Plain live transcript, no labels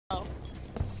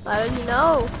How did he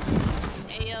know?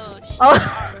 Ayo, shit. Oh.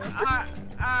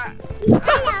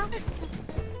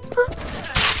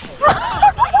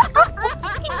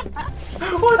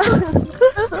 What the?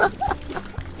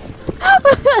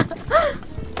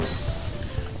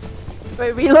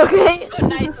 Wait, relocate? Go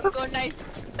knife, go knife.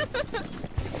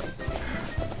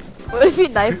 What if you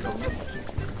knife him?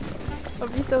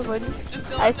 That'd be so funny. Just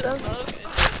go Knife in the him? smoke.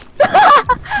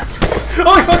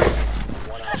 Oh fuck!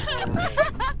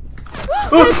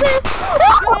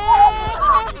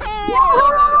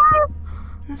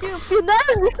 You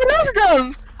finessed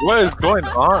him! What is going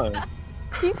on?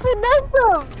 He finessed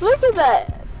him! Look at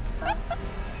that!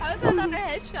 How is that not a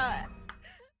headshot?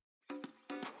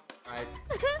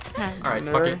 Alright,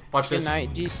 fuck it. Watch this.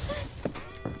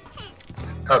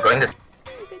 Oh, going this.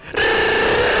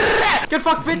 Get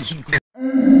fucked, bitch!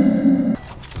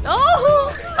 No!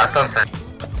 Last on set.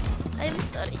 I'm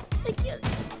sorry. I can't.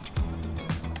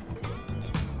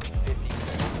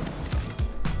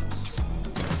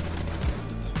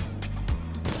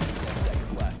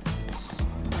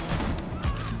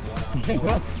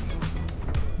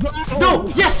 No!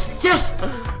 Yes! Yes!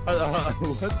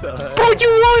 What the heck? Oh, you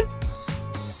won!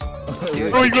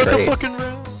 Dude, Oh, you got the great. fucking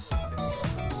round!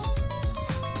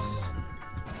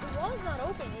 The wall's not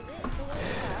open, is it?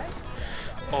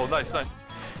 Oh, nice, nice.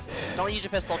 Don't use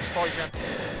your pistol, just pull your gun.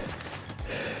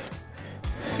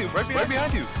 Dude, right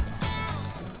behind you.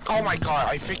 Oh my god,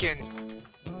 I freaking...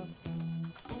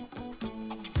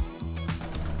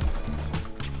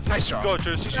 Nice job. Go,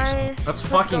 Jersey. Nice. Let's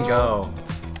fucking go.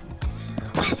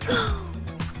 Say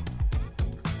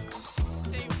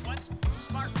what's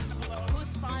smart below. Who's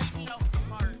spawning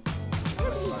smart?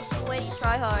 Wait,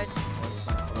 try hard.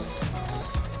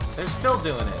 They're still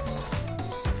doing it.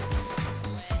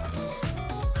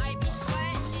 I be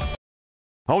sweating.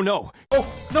 Oh no! Oh,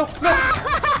 no, no!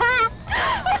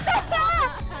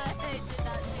 I did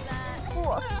not see that.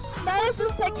 That is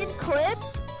the second clip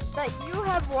that you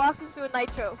have walked into a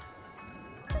nitro.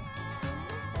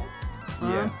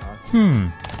 Yeah.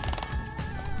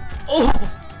 Oh!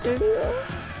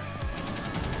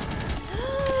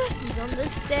 He's on the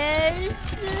stairs.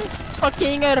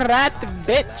 Fucking rat,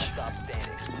 bitch.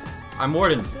 I'm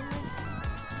Warden.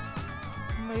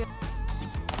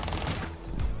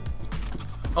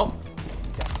 Oh.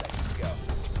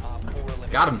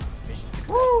 Got him.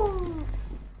 Woo.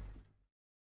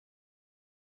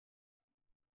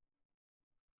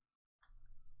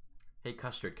 Hey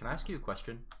Custard, can I ask you a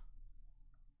question?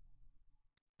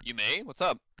 You may? What's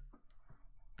up?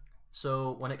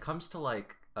 So, when it comes to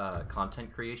like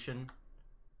content creation,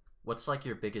 what's like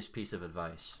your biggest piece of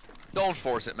advice? Don't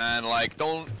force it, man. Like,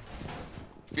 don't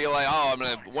feel like, oh,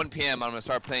 1 p.m. I'm gonna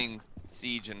start playing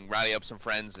Siege and rally up some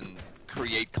friends and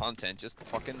create content. Just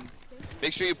fucking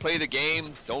make sure you play the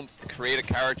game. Don't create a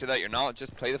character that you're not.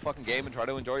 Just play the fucking game and try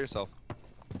to enjoy yourself.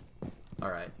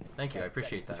 Alright, thank you, I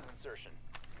appreciate that.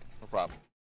 No problem.